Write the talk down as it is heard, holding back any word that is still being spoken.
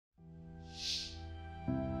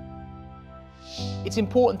It's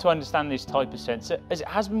important to understand this type of sensor as it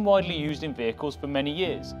has been widely used in vehicles for many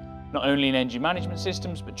years, not only in engine management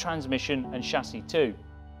systems but transmission and chassis too.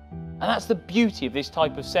 And that's the beauty of this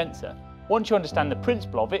type of sensor. Once you understand the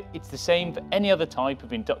principle of it, it's the same for any other type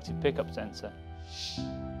of inductive pickup sensor.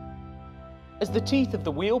 As the teeth of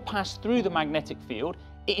the wheel pass through the magnetic field,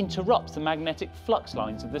 it interrupts the magnetic flux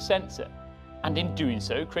lines of the sensor, and in doing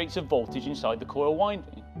so creates a voltage inside the coil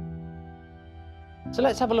winding. So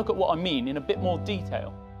let's have a look at what I mean in a bit more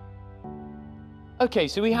detail. Okay,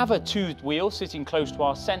 so we have a toothed wheel sitting close to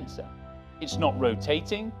our sensor. It's not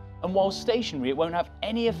rotating, and while stationary it won't have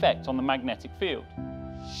any effect on the magnetic field.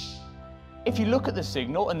 If you look at the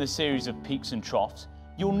signal and the series of peaks and troughs,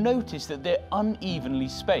 you'll notice that they're unevenly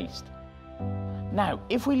spaced. Now,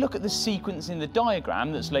 if we look at the sequence in the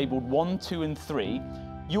diagram that's labelled 1, 2 and 3,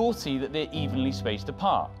 you'll see that they're evenly spaced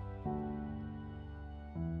apart.